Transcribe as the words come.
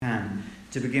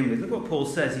to begin with. Look what Paul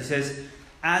says. He says,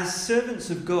 as servants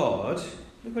of God,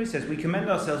 look what he says, we commend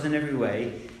ourselves in every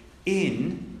way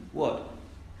in what?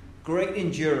 Great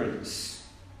endurance.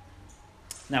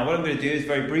 Now, what I'm going to do is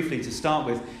very briefly, to start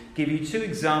with, give you two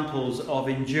examples of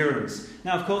endurance.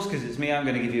 Now, of course, because it's me, I'm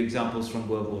going to give you examples from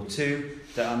World War II.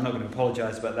 I'm not going to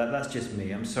apologise about that. That's just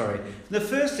me. I'm sorry. The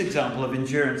first example of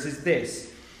endurance is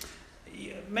this.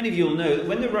 Many of you will know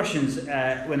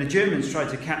that when the Germans tried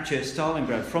to capture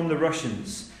Stalingrad from the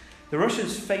Russians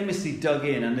famously dug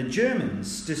in, and the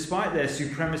Germans, despite their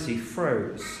supremacy,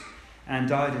 froze and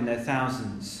died in their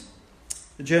thousands.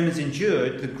 The Germans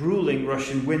endured the grueling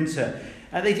Russian winter.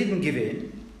 They didn't give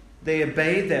in. They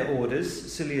obeyed their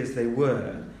orders, silly as they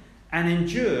were, and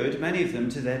endured, many of them,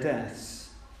 to their deaths.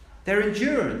 Their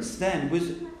endurance then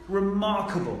was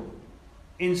remarkable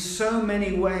in so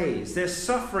many ways. Their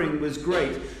suffering was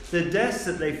great. The deaths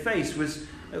that they faced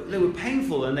they were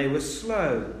painful and they were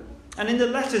slow. And in the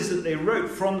letters that they wrote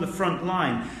from the front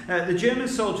line, the German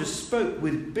soldiers spoke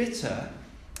with bitter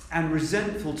and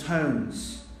resentful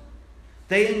tones.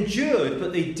 They endured,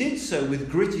 but they did so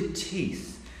with gritted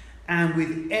teeth and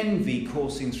with envy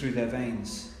coursing through their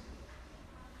veins.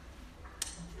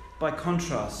 By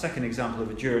contrast, second example of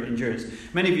endurance.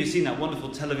 Many of you have seen that wonderful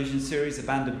television series, The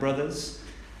Band of Brothers.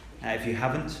 If you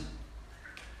haven't,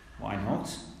 why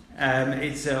not?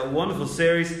 It's a wonderful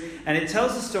series, and it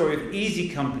tells the story of Easy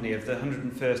Company of the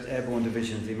 101st Airborne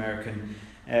Division of the American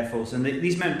Air Force. And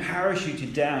these men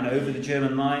parachuted down over the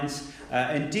German lines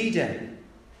in D-Day.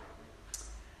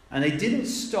 And they didn't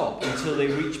stop until they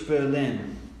reached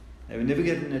Berlin. They were never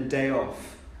given a day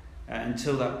off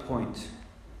until that point.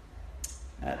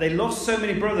 They lost so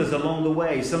many brothers along the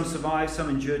way. Some survived, some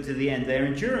endured to the end. Their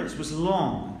endurance was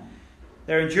long.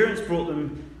 Their endurance brought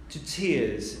them to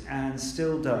tears, and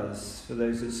still does for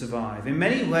those that survive. In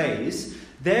many ways,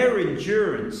 their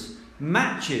endurance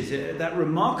matches that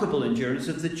remarkable endurance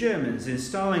of the Germans in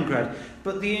Stalingrad.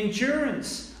 But the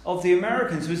endurance of the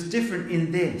Americans was different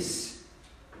in this.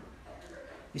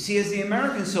 You see, as the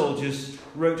American soldiers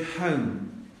wrote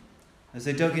home, as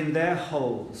they dug in their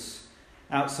holes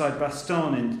outside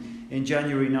Bastogne in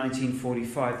January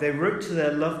 1945, they wrote to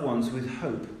their loved ones with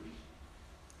hope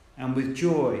and with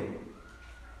joy,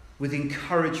 with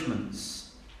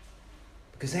encouragements,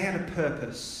 because they had a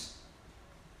purpose.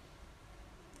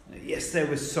 Yes, there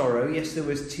was sorrow. Yes, there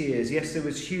was tears. Yes, there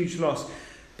was huge loss.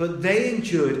 But they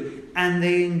endured, and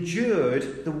they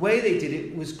endured, the way they did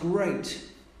it was great,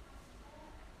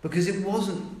 because it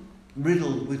wasn't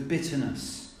riddled with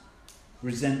bitterness,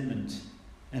 resentment,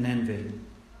 and envy.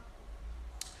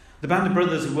 The Band of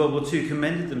Brothers of World War II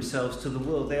commended themselves to the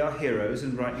world. They are heroes,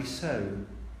 and rightly so,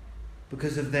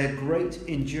 because of their great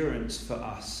endurance for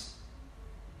us.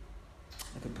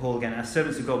 Look at Paul again. As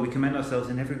servants of God, we commend ourselves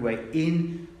in every way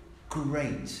in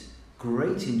great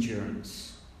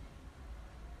endurance.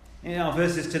 In our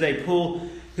verses today, Paul,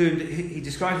 who he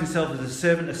describes himself as a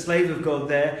servant, a slave of God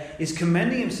there, is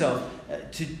commending himself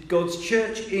to God's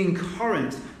church in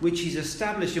Corinth, which he's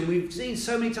established. And we've seen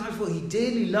so many times before, he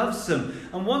dearly loves them.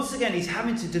 And once again, he's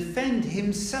having to defend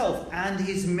himself and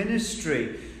his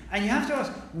ministry. And you have to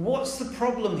ask, what's the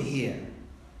problem here?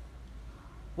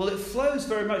 Well, it flows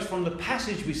very much from the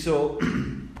passage we saw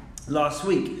last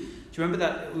week. Do you remember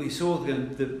that we saw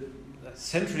the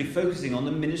centrally focusing on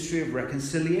the ministry of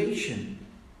reconciliation?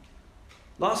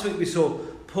 Last week we saw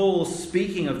Paul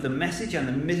speaking of the message and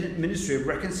the ministry of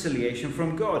reconciliation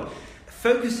from God,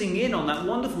 focusing in on that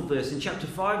wonderful verse in chapter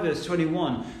 5, verse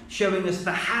 21, showing us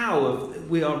the how of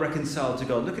we are reconciled to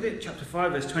God. Look at it, chapter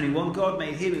 5, verse 21. God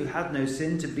made him who had no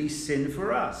sin to be sin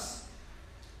for us,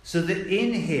 so that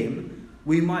in him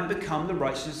we might become the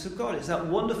righteousness of God. It's that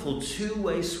wonderful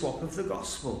two-way swap of the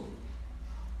gospel.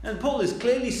 And Paul is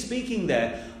clearly speaking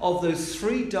there of those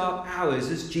 3 dark hours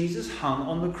as Jesus hung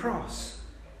on the cross,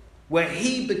 where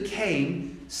he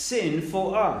became sin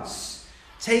for us,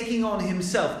 taking on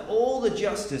himself all the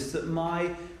justice that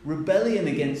my rebellion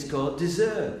against God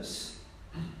deserves.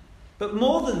 But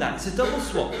more than that, it's a double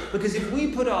swap, because if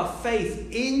we put our faith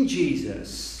in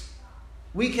Jesus,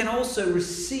 we can also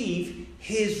receive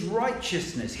his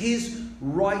righteousness, his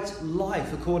right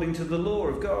life according to the law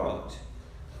of God.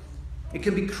 It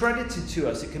can be credited to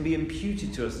us, it can be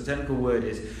imputed to us, the technical word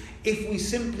is, if we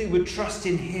simply would trust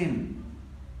in him.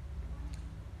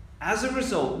 As a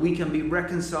result, we can be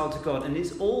reconciled to God, and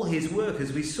it's all his work,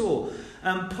 as we saw.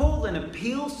 Paul then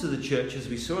appeals to the church, as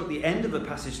we saw at the end of the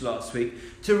passage last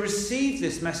week, to receive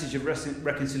this message of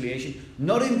reconciliation,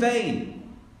 not in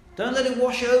vain. Don't let it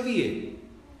wash over you.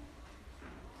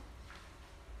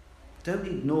 Don't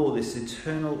ignore this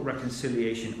eternal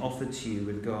reconciliation offered to you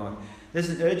with God. There's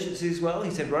an urgency as well.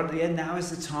 He said right at the end, now is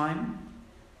the time.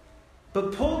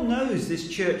 But Paul knows this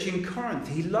church in Corinth.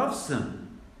 He loves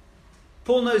them.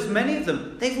 Paul knows many of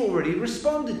them. They've already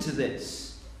responded to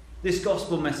this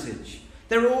gospel message.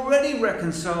 They're already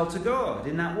reconciled to God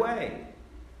in that way.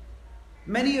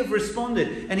 Many have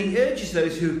responded, and he urges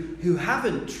those who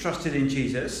haven't trusted in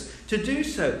Jesus to do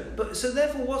so. So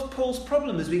therefore, what's Paul's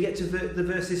problem as we get to the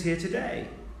verses here today?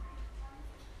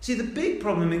 See, the big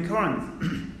problem in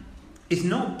Corinth is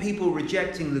not people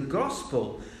rejecting the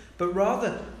gospel, but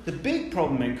rather the big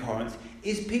problem in Corinth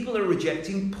is people are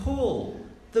rejecting Paul,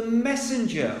 the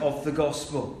messenger of the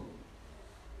gospel.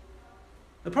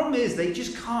 The problem is they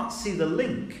just can't see the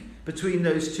link between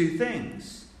those two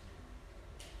things.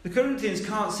 The Corinthians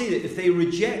can't see that if they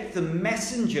reject the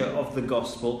messenger of the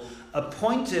gospel,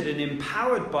 appointed and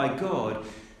empowered by God,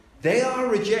 they are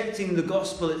rejecting the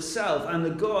gospel itself and the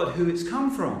God who it's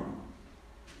come from.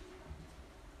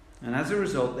 And as a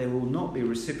result, they will not be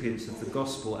recipients of the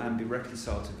gospel and be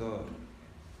reconciled to God.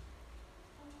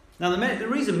 Now, the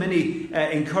reason many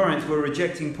in Corinth were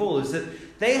rejecting Paul is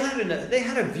that they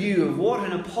had a view of what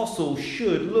an apostle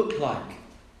should look like.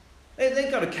 They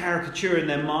got a caricature in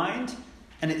their mind,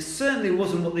 and it certainly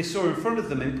wasn't what they saw in front of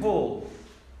them in Paul.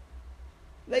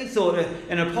 They thought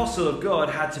an apostle of God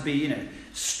had to be,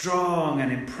 strong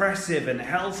and impressive and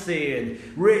healthy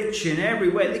and rich in every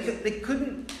way. They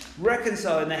couldn't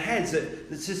reconcile in their heads that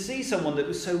to see someone that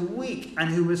was so weak and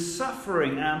who was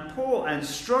suffering and poor and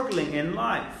struggling in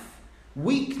life.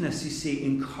 Weakness, you see,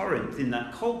 in Corinth, in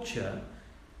that culture,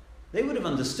 they would have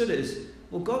understood it as,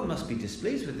 well, God must be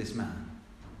displeased with this man.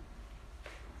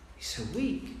 He's so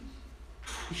weak.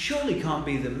 He surely can't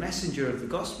be the messenger of the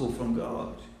gospel from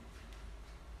God.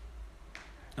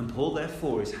 And Paul,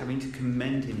 therefore, is having to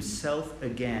commend himself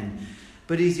again.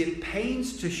 But he's at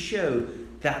pains to show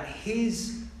that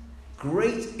his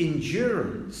great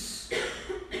endurance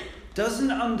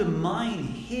doesn't undermine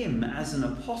him as an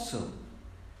apostle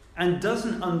and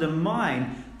doesn't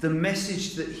undermine the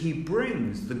message that he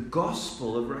brings, the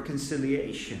gospel of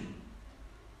reconciliation.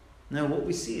 Now, what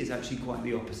we see is actually quite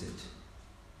the opposite.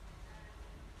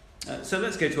 So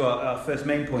let's go to our first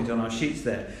main point on our sheets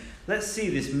there. Let's see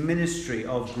this ministry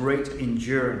of great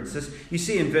endurance. As you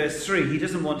see in verse 3, he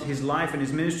doesn't want his life and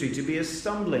his ministry to be a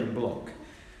stumbling block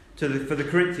for the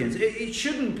Corinthians. It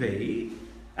shouldn't be,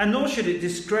 and nor should it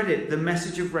discredit the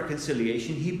message of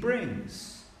reconciliation he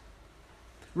brings.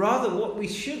 Rather, what we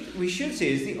should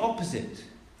see is the opposite.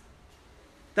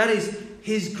 That is,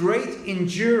 his great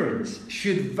endurance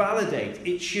should validate,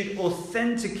 it should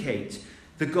authenticate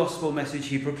the gospel message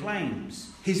he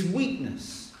proclaims. His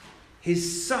weakness,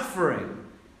 his suffering,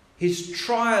 his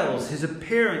trials, his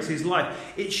appearance, his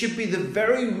life. It should be the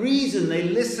very reason they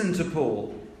listen to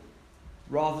Paul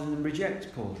rather than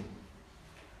reject Paul.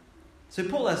 So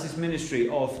Paul has this ministry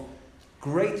of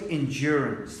great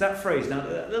endurance. That phrase, now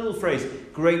that little phrase,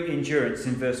 great endurance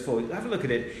in verse 4, have a look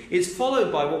at it. It's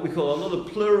followed by what we call a lot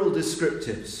of plural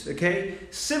descriptives, okay?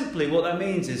 Simply what that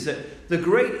means is that the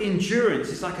great endurance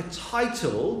is like a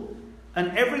title,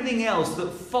 and everything else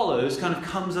that follows kind of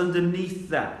comes underneath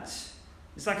that.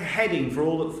 It's like a heading for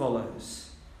all that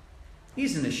follows. He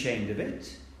isn't ashamed of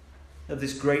it, of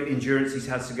this great endurance he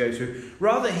has to go through.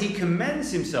 Rather, he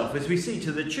commends himself, as we see,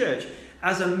 to the church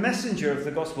as a messenger of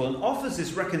the gospel and offers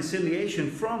this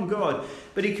reconciliation from God.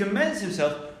 But he commends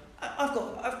himself,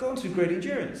 I've gone through great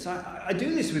endurance. I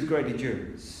do this with great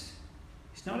endurance.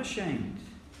 He's not ashamed.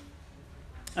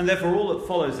 And therefore all that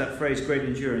follows that phrase, great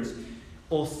endurance,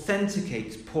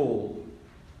 authenticates Paul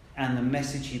and the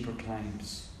message he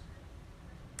proclaims.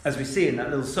 As we see in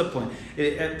that little subpoint,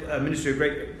 a ministry of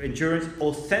great endurance,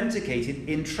 authenticated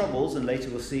in troubles, and later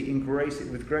we'll see in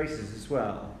with graces as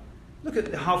well. Look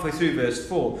at halfway through verse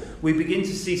 4. We begin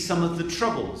to see some of the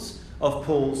troubles of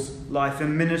Paul's life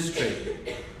and ministry.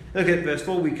 Look at verse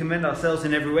 4. We commend ourselves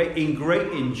in every way in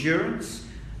great endurance.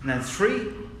 And then 3,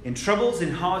 in troubles,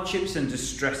 in hardships and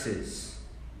distresses.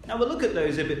 Now we'll look at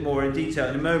those a bit more in detail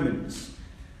in a moment.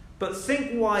 But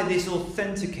think why this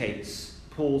authenticates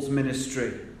Paul's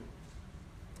ministry.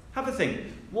 Have a think.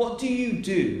 What do you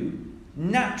do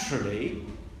naturally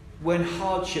when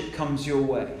hardship comes your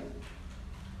way?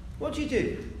 What do you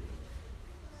do?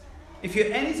 If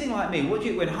you're anything like me,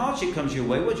 when hardship comes your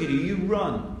way, what do? You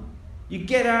run. You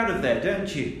get out of there,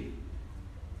 don't you?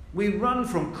 We run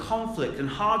from conflict and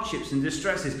hardships and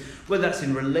distresses, whether that's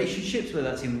in relationships, whether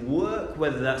that's in work,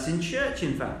 whether that's in church,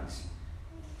 in fact.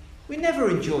 We never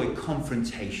enjoy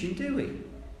confrontation, do we?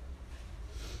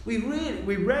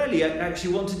 We rarely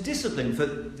actually want to discipline for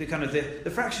the kind of the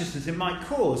fractiousness it might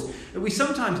cause. We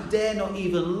sometimes dare not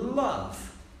even love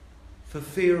for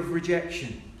fear of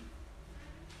rejection.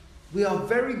 We are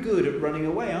very good at running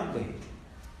away, aren't we?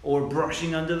 Or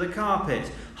brushing under the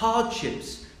carpet.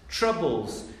 Hardships,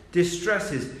 troubles,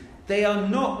 distresses, they are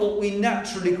not what we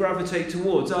naturally gravitate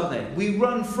towards, are they? We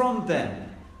run from them.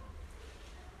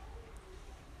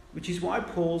 Which is why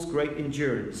Paul's great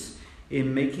endurance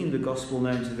in making the gospel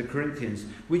known to the Corinthians,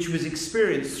 which was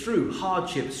experienced through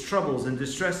hardships, troubles, and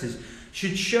distresses,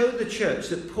 should show the church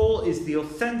that Paul is the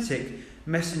authentic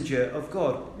messenger of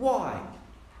God. Why?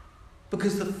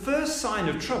 Because the first sign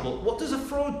of trouble, what does a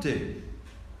fraud do?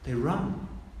 They run.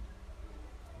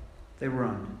 They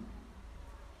run.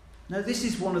 Now, this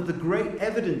is one of the great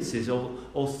evidences of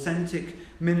authentic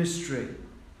ministry.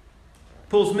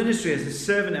 Paul's ministry as a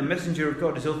servant and messenger of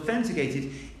God is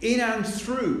authenticated in and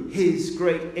through his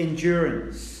great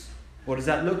endurance. What does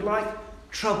that look like?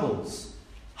 Troubles,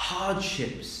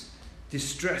 hardships,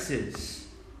 distresses.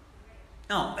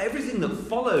 Now, everything that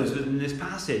follows within this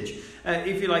passage,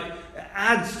 if you like,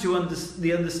 adds to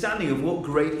the understanding of what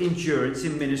great endurance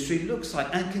in ministry looks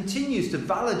like and continues to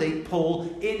validate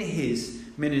Paul in his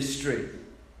ministry.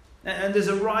 And there's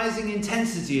a rising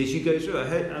intensity as you go through.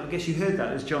 I guess you heard that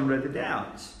as John read it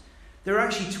out. There are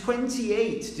actually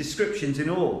 28 descriptions in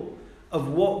all of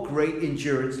what great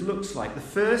endurance looks like. The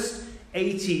first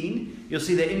 18, you'll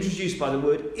see they're introduced by the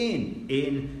word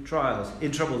in trials,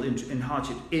 in trouble, in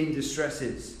hardship, in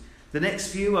distresses. The next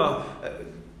few are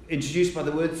introduced by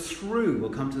the word through.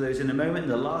 We'll come to those in a moment.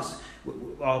 And the last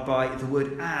are by the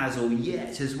word as or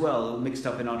yet as well, all mixed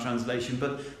up in our translation.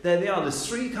 But there they are. There's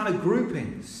three kind of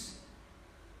groupings.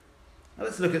 Now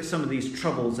let's look at some of these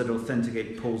troubles that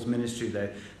authenticate Paul's ministry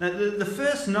there. Now the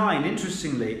first 9,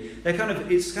 interestingly,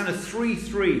 it's kind of three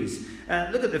threes.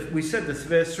 Look at we said the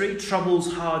verse 3,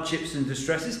 troubles, hardships and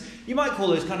distresses. You might call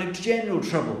those kind of general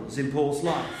troubles in Paul's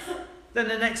life. Then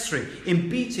the next 3, in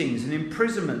beatings and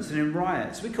imprisonments and in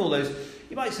riots. We call those,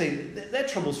 you might say, they're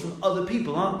troubles from other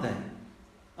people, aren't they?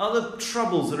 Other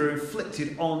troubles that are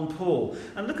inflicted on Paul.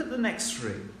 And look at the next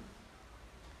 3.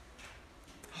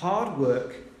 Hard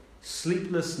work,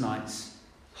 sleepless nights,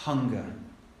 hunger.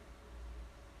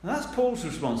 Now that's Paul's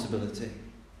responsibility.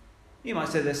 You might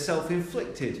say they're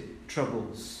self-inflicted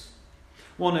troubles.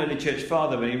 One early church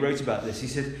father, when he wrote about this, he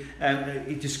said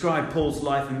he described Paul's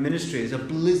life and ministry as a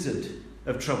blizzard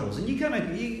of troubles. And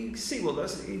you see what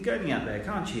that's going at there,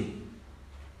 can't you?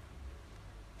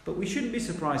 But we shouldn't be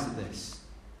surprised at this.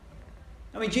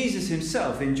 I mean, Jesus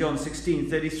himself in John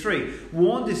 16:33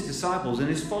 warned his disciples and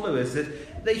his followers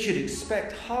that they should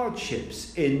expect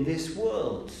hardships in this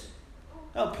world.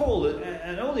 Now, Paul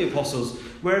and all the apostles,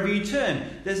 wherever you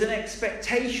turn, there's an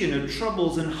expectation of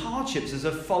troubles and hardships as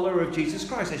a follower of Jesus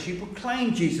Christ, as you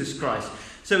proclaim Jesus Christ.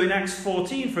 So in Acts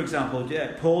 14, for example,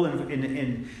 Paul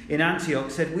in Antioch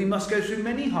said, we must go through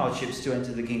many hardships to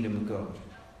enter the kingdom of God.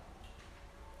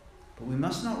 But we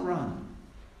must not run.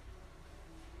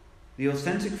 The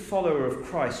authentic follower of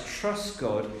Christ trusts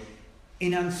God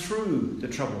in and through the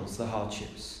troubles, the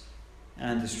hardships,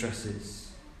 and distresses.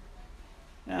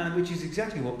 Which is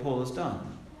exactly what Paul has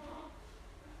done.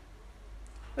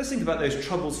 Let's think about those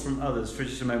troubles from others for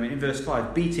just a moment. In verse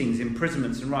 5, beatings,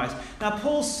 imprisonments and riots. Now,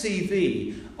 Paul's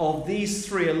CV of these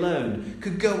 3 alone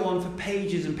could go on for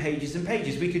pages and pages and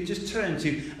pages. We could just turn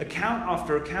to account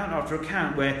after account after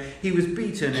account where he was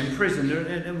beaten, imprisoned,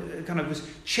 and kind of was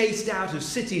chased out of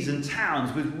cities and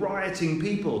towns with rioting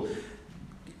people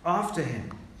after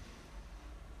him.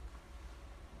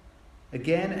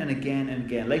 Again and again and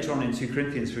again. Later on in 2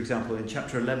 Corinthians, for example, in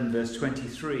chapter 11, verse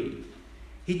 23,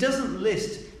 he doesn't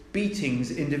list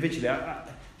beatings individually.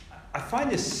 I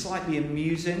find this slightly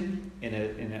amusing in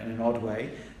an odd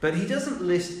way, but he doesn't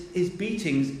list his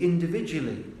beatings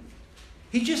individually.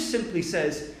 He just simply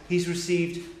says he's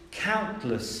received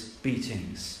countless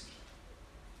beatings.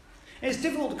 And it's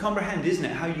difficult to comprehend, isn't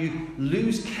it, how you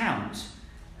lose count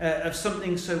of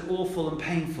something so awful and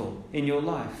painful in your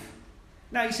life.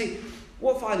 Now, you see,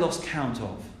 what have I lost count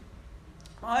of?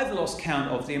 I've lost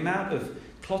count of the amount of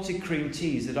clotted cream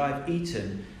teas that I've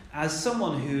eaten as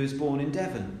someone who was born in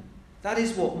Devon. That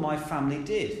is what my family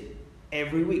did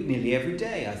every week, nearly every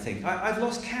day, I think. I've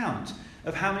lost count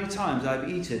of how many times I've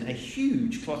eaten a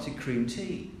huge clotted cream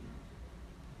tea.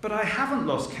 But I haven't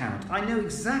lost count. I know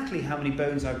exactly how many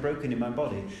bones I've broken in my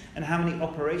body and how many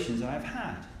operations I have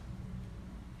had.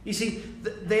 You see,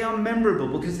 they are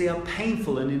memorable because they are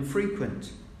painful and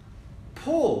infrequent.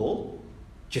 Paul,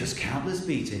 just countless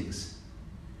beatings.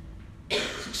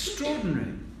 It's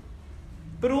extraordinary.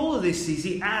 But all of this,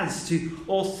 he adds to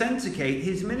authenticate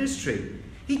his ministry.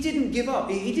 He didn't give up.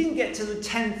 He didn't get to the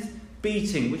 10th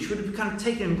beating, which would have kind of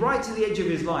taken him right to the edge of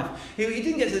his life. He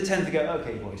didn't get to the 10th to go,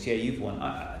 okay, boys, yeah, you've won.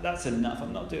 That's enough.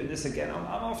 I'm not doing this again. I'm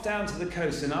off down to the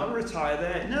coast and I'll retire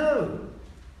there. No.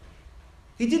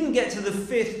 He didn't get to the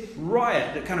 5th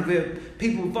riot, that kind of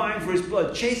people vying for his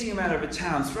blood, chasing him out of a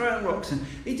town, throwing rocks. And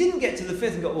he didn't get to the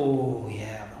 5th and go, oh,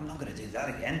 yeah, I'm not going to do that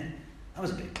again. That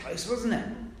was a bit close, wasn't it?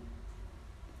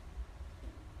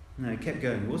 No, he kept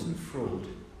going. He wasn't fraud.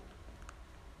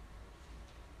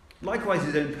 Likewise,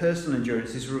 his own personal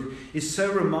endurance is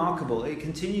so remarkable, it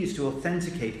continues to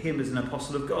authenticate him as an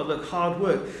apostle of God. Look, hard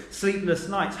work, sleepless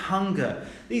nights, hunger.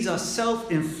 These are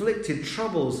self-inflicted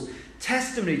troubles,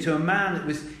 testimony to a man that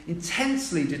was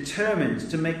intensely determined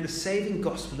to make the saving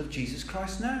gospel of Jesus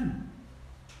Christ known.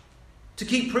 To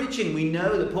keep preaching, we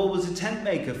know that Paul was a tent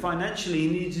maker. Financially, he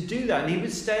needed to do that, and he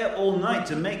would stay up all night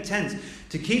to make tents,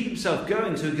 to keep himself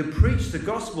going so he could preach the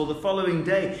gospel the following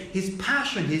day. His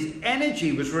passion, his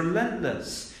energy was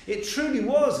relentless. It truly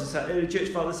was, as that early church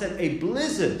father said, a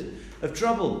blizzard of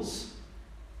troubles.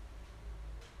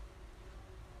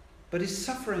 But his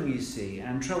suffering, you see,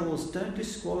 and troubles don't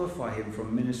disqualify him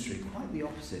from ministry. Quite the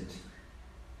opposite.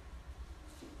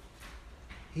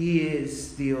 He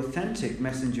is the authentic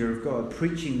messenger of God,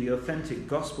 preaching the authentic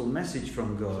gospel message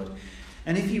from God.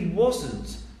 And if he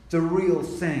wasn't the real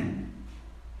thing,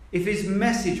 if his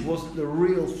message wasn't the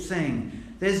real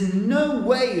thing, there's no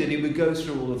way that he would go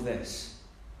through all of this.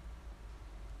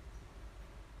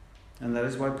 And that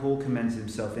is why Paul commends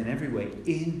himself in every way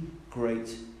in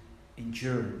great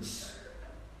endurance.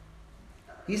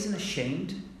 He isn't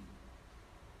ashamed.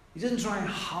 He doesn't try and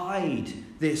hide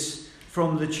this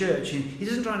from the church. He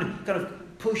doesn't try to kind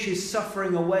of push his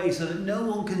suffering away so that no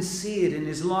one can see it in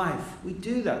his life. We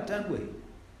do that, don't we?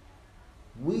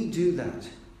 We do that.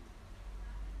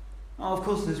 Oh, of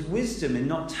course, there's wisdom in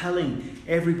not telling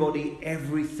everybody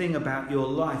everything about your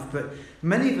life, but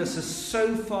many of us are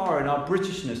so far in our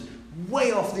Britishness,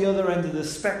 way off the other end of the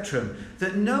spectrum,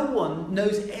 that no one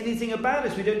knows anything about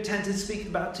us. We don't tend to speak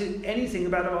about anything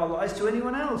about our lives to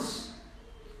anyone else.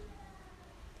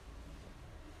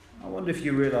 I wonder if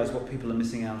you realise what people are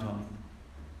missing out on.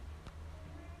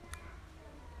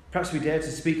 Perhaps we dare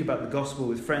to speak about the gospel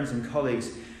with friends and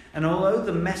colleagues, and although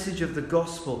the message of the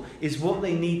gospel is what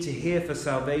they need to hear for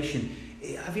salvation,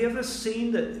 have you ever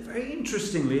seen that, very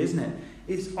interestingly, isn't it?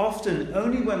 It's often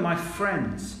only when my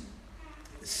friends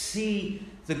see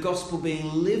the gospel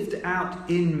being lived out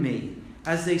in me,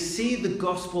 as they see the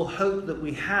gospel hope that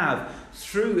we have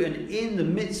through and in the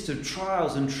midst of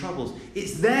trials and troubles,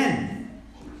 it's then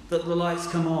that the lights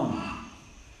come on.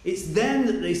 It's then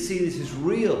that they see this is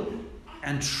real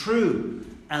and true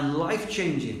and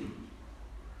life-changing.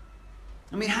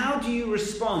 I mean, how do you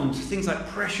respond to things like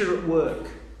pressure at work?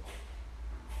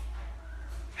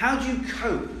 How do you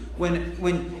cope when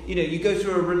you go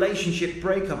through a relationship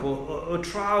breakup or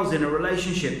trials in a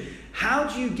relationship? How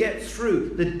do you get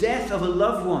through the death of a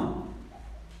loved one?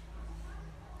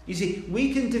 You see,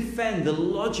 we can defend the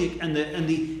logic and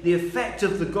the effect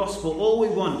of the gospel all we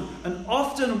want. And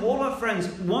often what our friends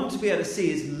want to be able to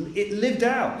see is it lived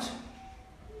out.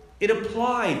 It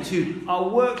applied to our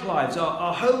work lives,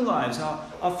 our home lives,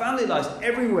 our family lives,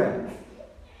 everywhere.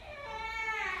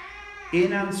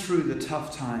 In and through the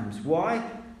tough times. Why?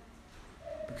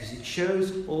 Because it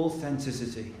shows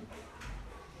authenticity.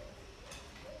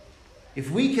 If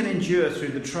we can endure through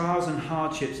the trials and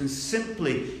hardships and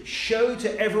simply show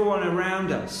to everyone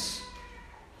around us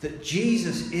that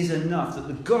Jesus is enough, that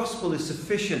the gospel is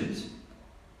sufficient,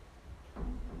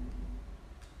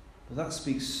 well, that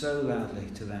speaks so loudly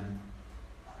to them.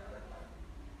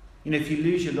 If you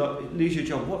lose your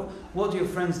job, what do your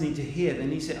friends need to hear? They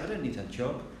need to say, I don't need that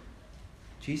job.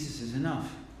 Jesus is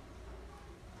enough.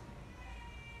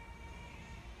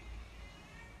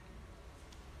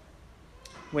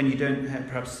 When you don't have,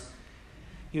 perhaps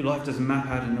your life doesn't map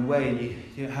out in a way, and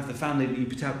you don't have the family that you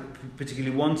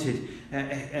particularly wanted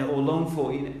or long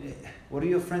for, what do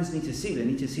your friends need to see? They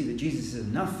need to see that Jesus is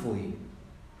enough for you.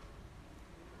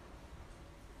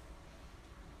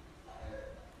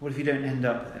 What if you don't end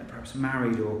up perhaps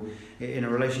married or in a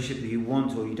relationship that you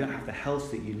want, or you don't have the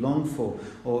health that you long for,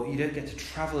 or you don't get to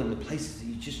travel in the places that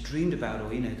you just dreamed about, or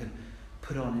can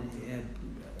put on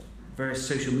various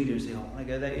social media and say, I want to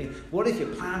go there. What if your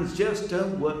plans just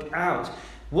don't work out?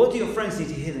 What do your friends need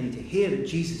to hear? They need to hear that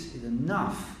Jesus is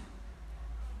enough.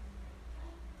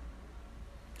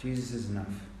 Jesus is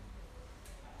enough.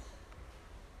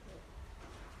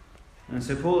 And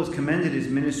so Paul has commended his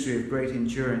ministry of great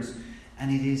endurance,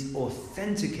 and it is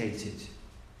authenticated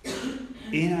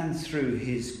in and through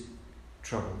his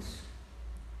troubles.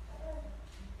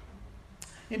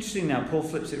 Interesting now, Paul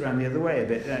flips it around the other way a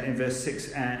bit in verse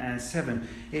 6 and 7.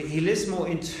 He lists more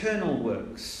internal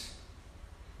works.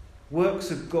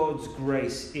 Works of God's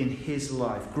grace in his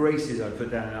life. Graces, I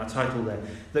put down in our title there,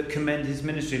 that commend his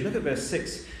ministry. Look at verse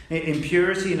 6. In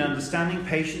purity and understanding,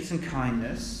 patience and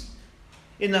kindness,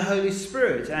 in the Holy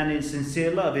Spirit and in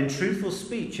sincere love, in truthful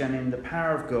speech and in the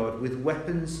power of God, with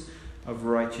weapons of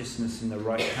righteousness in the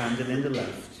right hand and in the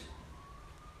left.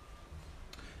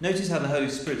 Notice how the Holy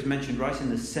Spirit's mentioned right in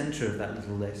the centre of that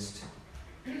little list.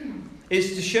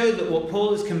 It's to show that what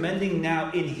Paul is commending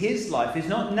now in his life is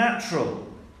not natural.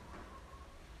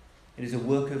 It is a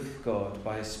work of God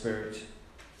by his Spirit.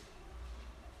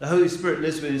 The Holy Spirit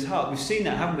lives within his heart. We've seen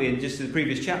that, haven't we, in just the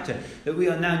previous chapter, that we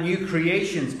are now new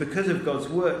creations because of God's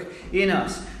work in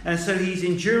us. And so he's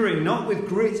enduring not with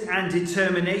grit and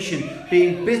determination,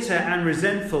 being bitter and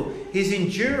resentful. His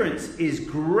endurance is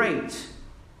great.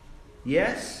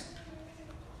 Yes?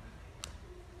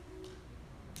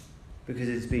 Because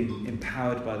it's been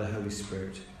empowered by the Holy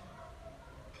Spirit.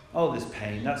 Oh, there's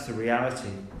pain. That's the reality.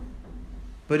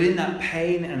 But in that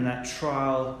pain and that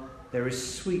trial, there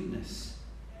is sweetness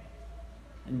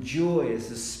and joy as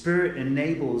the Spirit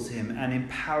enables him and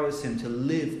empowers him to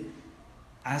live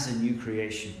as a new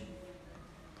creation.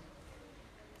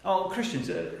 Oh, Christians,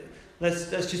 let's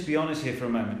just be honest here for a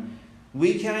moment.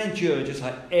 We can endure just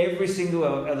like every single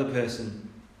other person,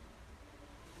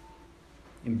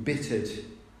 embittered,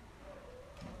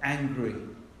 angry,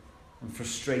 and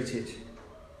frustrated.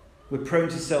 We're prone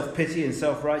to self-pity and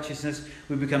self-righteousness.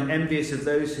 We become envious of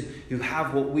those who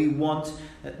have what we want.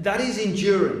 That is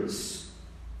endurance.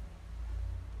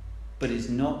 But it's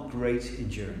not great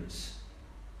endurance.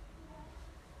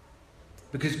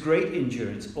 Because great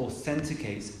endurance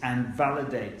authenticates and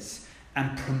validates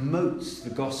and promotes the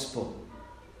gospel.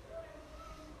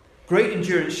 Great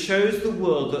endurance shows the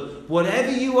world that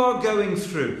whatever you are going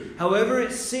through, however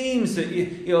it seems that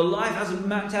your life hasn't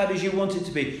mapped out as you want it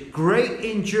to be, great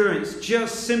endurance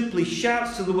just simply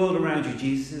shouts to the world around you,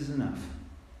 Jesus is enough.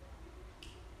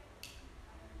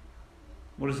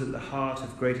 What is at the heart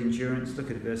of great endurance? Look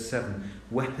at verse 7.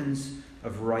 Weapons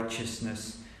of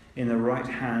righteousness in the right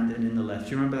hand and in the left.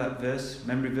 Do you remember that verse?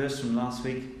 Memory verse from last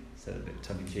week? Said a bit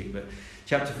tongue-in-cheek, but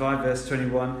chapter 5, verse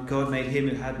 21, God made him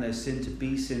who had no sin to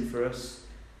be sin for us,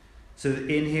 so that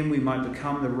in him we might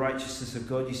become the righteousness of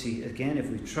God. You see, again, if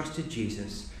we've trusted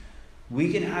Jesus,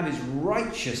 we can have his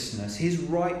righteousness, his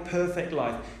right, perfect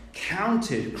life,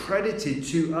 counted, credited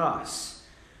to us.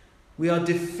 We are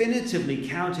definitively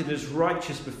counted as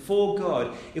righteous before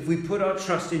God if we put our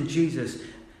trust in Jesus.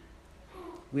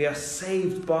 We are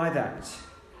saved by that.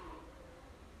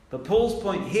 But Paul's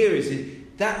point here is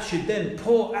that should then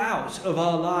pour out of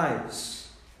our lives,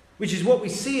 which is what we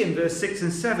see in verse 6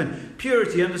 and 7.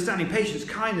 Purity, understanding, patience,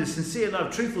 kindness, sincere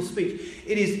love, truthful speech.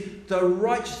 It is the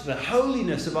righteousness, the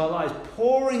holiness of our lives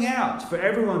pouring out for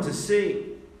everyone to see.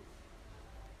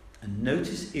 And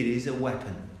notice it is a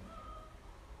weapon.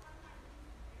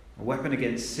 A weapon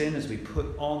against sin as we put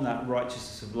on that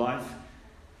righteousness of life.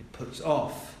 It puts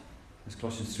off, as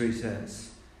Colossians 3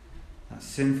 says, that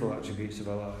sinful attributes of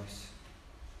our lives.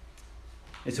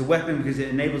 It's a weapon because it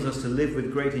enables us to live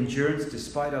with great endurance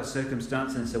despite our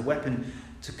circumstance, and it's a weapon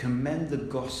to commend the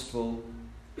gospel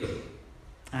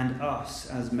and us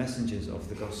as messengers of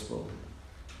the gospel.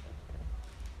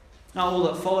 Now all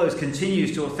that follows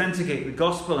continues to authenticate the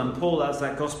gospel, and Paul as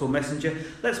that gospel messenger.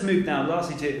 Let's move now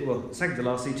second to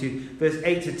lastly to verse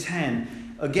 8 to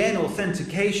 10. Again,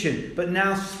 authentication, but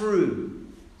now through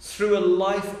a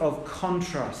life of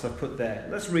contrast I've put there.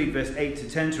 Let's read verse 8 to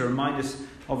 10 to remind us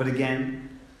of it again.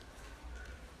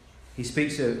 He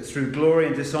speaks through glory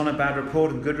and dishonour, bad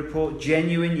report and good report,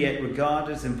 genuine yet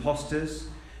regarded as impostors,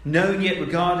 known yet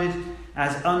regarded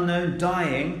as unknown,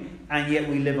 dying, and yet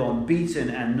we live on, beaten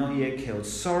and not yet killed,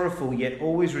 sorrowful yet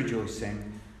always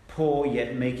rejoicing, poor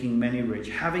yet making many rich,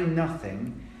 having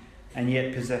nothing and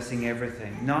yet possessing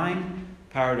everything. 9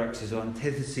 paradoxes or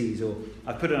antitheses, or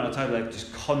I put it on our title like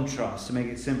just contrast to make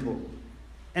it simple.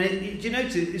 And you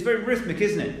notice it's very rhythmic,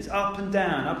 isn't it? It's up and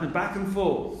down, up and back and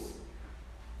forth.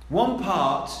 One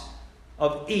part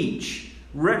of each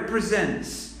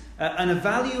represents an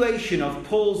evaluation of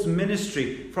Paul's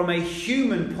ministry from a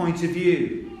human point of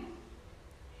view.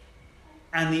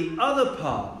 And the other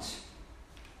part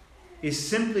is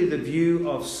simply the view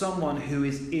of someone who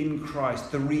is in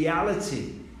Christ, the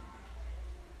reality.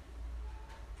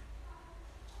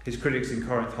 His critics in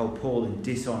Corinth hold Paul in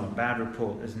dishonour, bad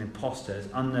report, as an impostor, as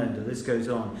unknown. The list goes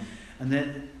on. And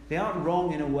then they aren't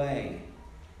wrong in a way.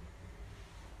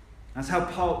 That's how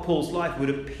Paul's life would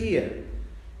appear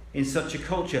in such a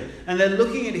culture. And they're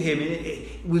looking at him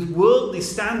with worldly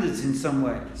standards in some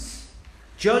ways.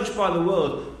 Judged by the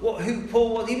world.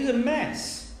 Paul was? He was a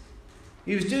mess.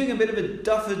 He was doing a bit of a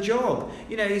duffer job.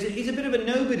 He's a bit of a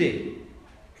nobody.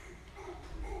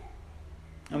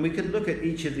 And we could look at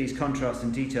each of these contrasts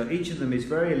in detail. Each of them is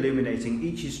very illuminating.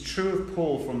 Each is true of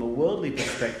Paul from a worldly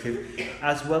perspective,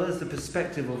 as well as the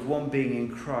perspective of one being in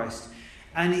Christ.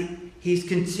 And he's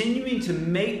continuing to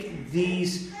make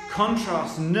these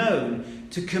contrasts known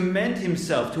to commend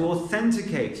himself, to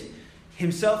authenticate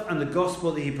himself and the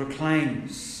gospel that he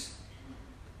proclaims.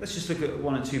 Let's just look at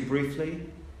one or two briefly.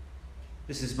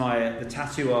 This is the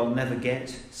tattoo I'll never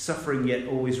get. Suffering yet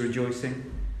always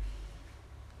rejoicing.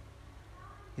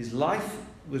 His life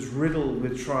was riddled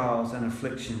with trials and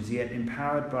afflictions, yet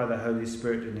empowered by the Holy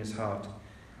Spirit in his heart.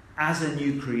 As a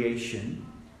new creation,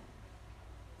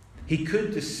 he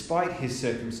could, despite his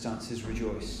circumstances,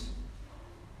 rejoice.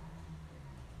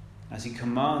 As he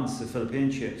commands the Philippian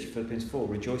church, Philippians 4,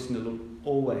 rejoice in the Lord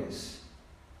always.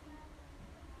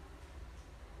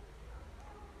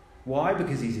 Why?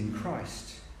 Because he's in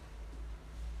Christ.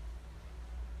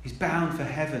 He's bound for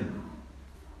heaven.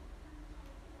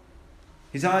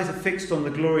 His eyes are fixed on the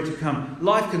glory to come.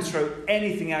 Life can throw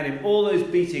anything at him. All those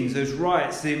beatings, those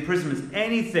riots, the imprisonments,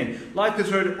 anything. Life can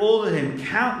throw it all at him,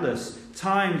 countless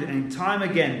times and time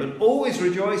again, but always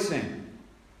rejoicing.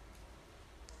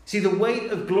 See, the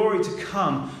weight of glory to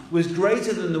come was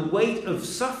greater than the weight of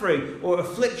suffering or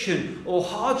affliction or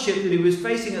hardship that he was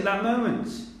facing at that moment.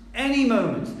 Any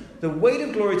moment. The weight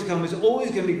of glory to come was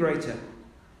always going to be greater.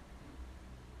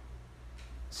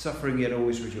 Suffering yet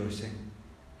always rejoicing.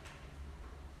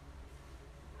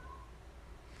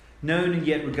 Known and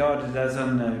yet regarded as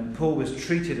unknown. Paul was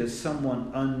treated as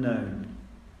someone unknown.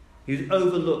 He was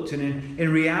overlooked, and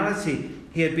in reality,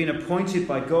 he had been appointed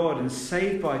by God and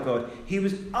saved by God. He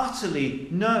was utterly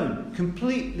known,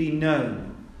 completely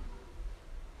known.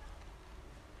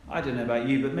 I don't know about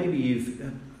you, but maybe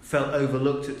you've felt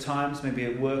overlooked at times, maybe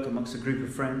at work amongst a group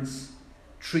of friends,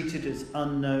 treated as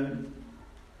unknown.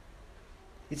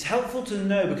 It's helpful to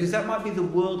know, because that might be the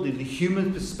worldly, the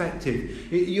human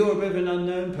perspective. You're a bit of an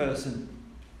unknown person.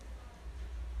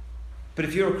 But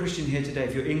if you're a Christian here today,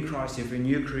 if you're in Christ, if you're a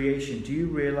new creation, do you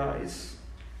realise,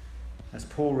 as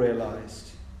Paul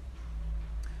realised,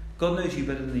 God knows you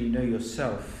better than you know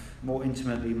yourself, more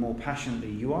intimately, more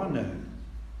passionately. You are known.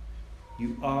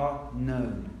 You are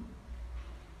known.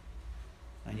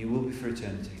 And you will be for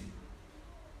eternity.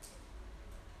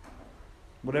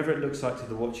 Whatever it looks like to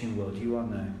the watching world, you are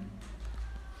known.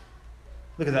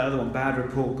 Look at that other one, bad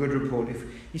report, good report.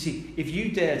 If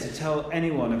you dare to tell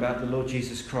anyone about the Lord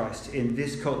Jesus Christ in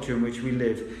this culture in which we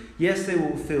live, yes, they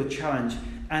will feel challenged,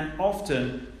 and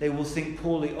often they will think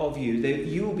poorly of you.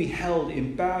 You will be held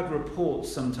in bad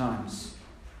reports sometimes.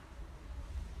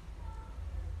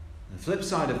 The flip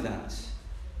side of that,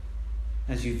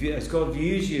 as God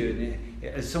views you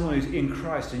as someone who's in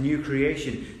Christ, a new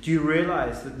creation, do you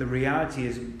realise that the reality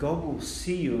is God will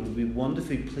see you and will be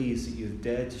wonderfully pleased that you have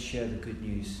dared to share the good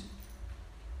news?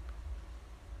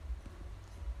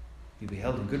 You'll be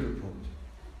held in good report.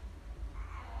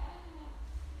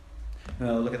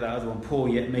 Well, look at that other one, poor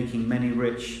yet making many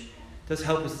rich. It does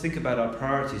help us think about our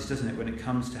priorities, doesn't it, when it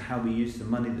comes to how we use the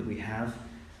money that we have.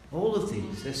 All of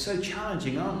these, they're so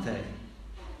challenging, aren't they?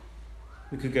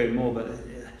 We could go more, but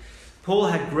Paul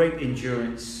had great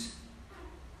endurance.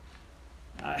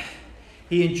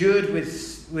 He endured with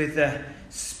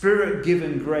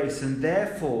Spirit-given grace, and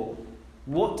therefore,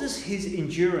 what does his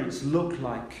endurance look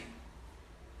like?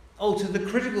 Oh, to the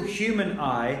critical human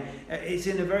eye, it's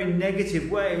in a very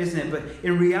negative way, isn't it? But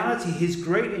in reality, his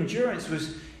great endurance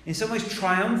was in some ways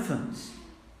triumphant,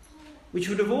 which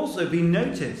would have also been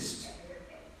noticed.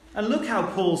 And look how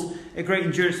Paul's great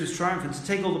endurance was triumphant. To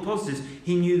take all the positives,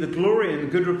 he knew the glory and the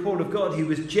good report of God. He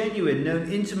was genuine, known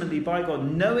intimately by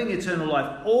God, knowing eternal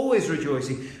life, always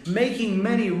rejoicing, making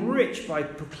many rich by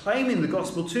proclaiming the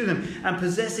gospel to them, and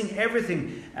possessing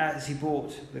everything as he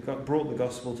brought the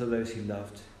gospel to those he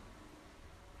loved.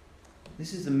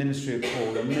 This is the ministry of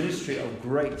Paul, a ministry of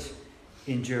great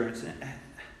endurance.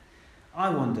 I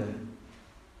wonder,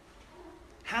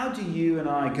 how do you and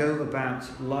I go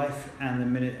about life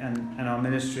and our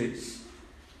ministries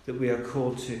that we are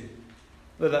called to?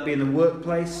 Whether that be in the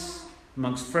workplace,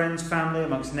 amongst friends, family,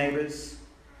 amongst neighbours.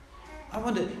 I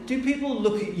wonder, do people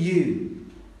look at you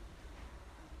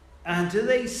and do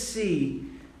they see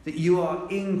that you are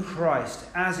in Christ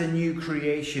as a new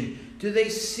creation? Do they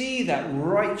see that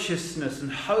righteousness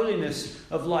and holiness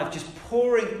of life just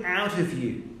pouring out of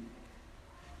you?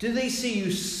 Do they see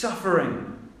you suffering?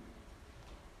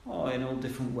 Oh, in all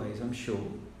different ways, I'm sure.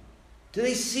 Do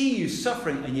they see you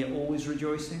suffering and yet always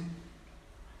rejoicing?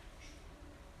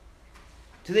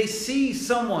 Do they see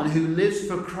someone who lives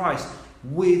for Christ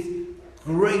with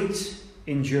great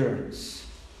endurance?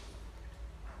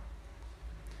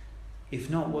 If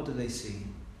not, what do they see?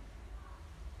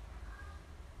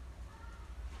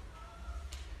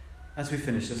 As we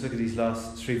finish, let's look at these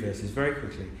last 3 verses very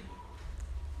quickly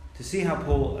to see how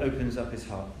Paul opens up his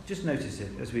heart. Just notice it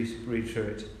as we read through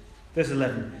it. Verse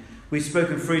 11. We've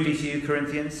spoken freely to you,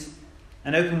 Corinthians,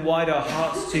 and opened wide our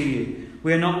hearts to you.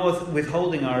 We are not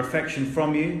withholding our affection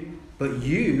from you, but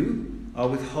you are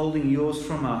withholding yours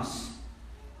from us.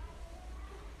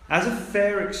 As a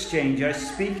fair exchange, I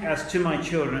speak as to my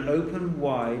children, open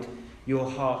wide your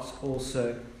hearts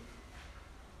also.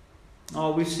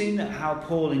 Oh, we've seen how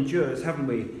Paul endures, haven't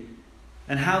we?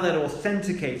 And how that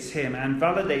authenticates him and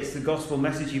validates the gospel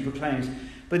message he proclaims.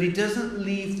 But he doesn't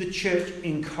leave the church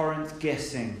in Corinth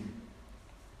guessing.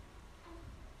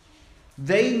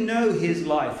 They know his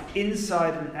life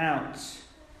inside and out.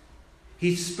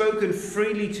 He's spoken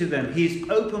freely to them. He's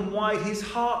opened wide his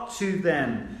heart to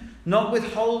them, not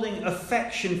withholding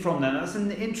affection from them. That's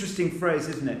an interesting phrase,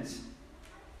 isn't it?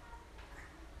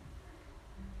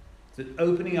 That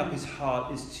opening up his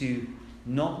heart is to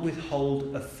not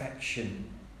withhold affection.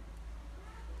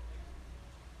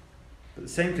 But the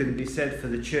same could be said for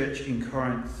the church in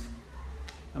Corinth.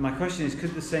 And my question is,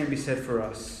 could the same be said for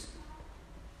us?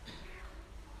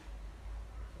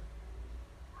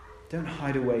 Don't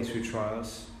hide away through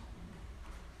trials.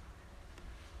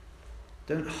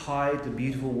 Don't hide the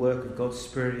beautiful work of God's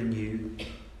Spirit in you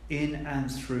in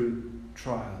and through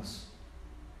trials.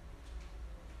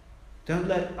 Don't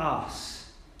let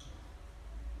us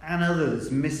and others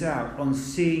miss out on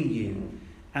seeing you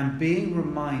and being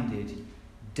reminded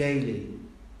daily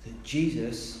that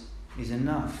Jesus is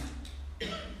enough.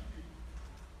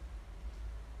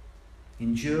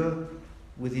 Endure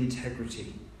with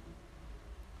integrity.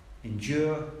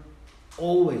 Endure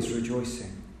always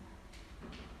rejoicing,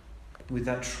 with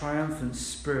that triumphant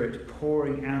spirit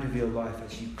pouring out of your life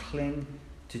as you cling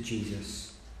to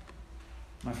Jesus.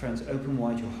 My friends, open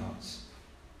wide your hearts.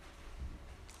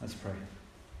 Let's pray.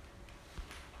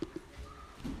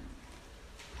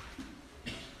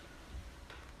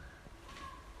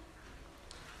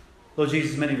 Lord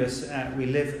Jesus, many of us, we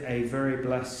live a very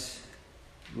blessed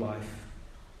life.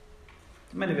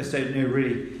 Many of us don't know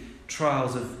really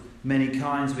trials of many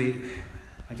kinds.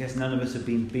 I guess none of us have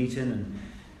been beaten and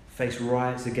faced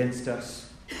riots against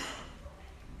us.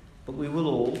 But we will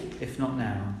all, if not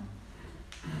now,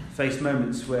 face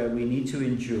moments where we need to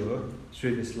endure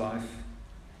through this life.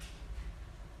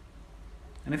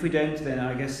 And if we don't, then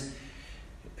I guess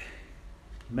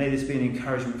may this be an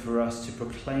encouragement for us to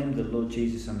proclaim the Lord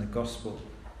Jesus and the gospel.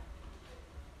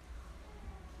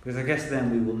 Because I guess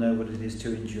then we will know what it is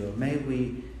to endure. May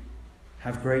we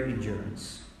have great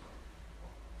endurance.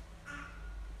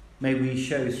 May we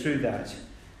show through that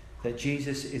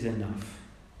Jesus is enough.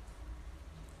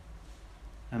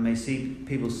 And may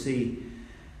people see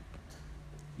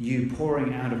you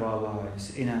pouring out of our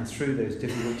lives in and through those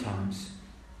difficult times,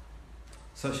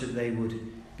 such that they would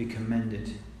be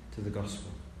commended to the gospel.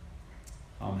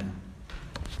 Amen.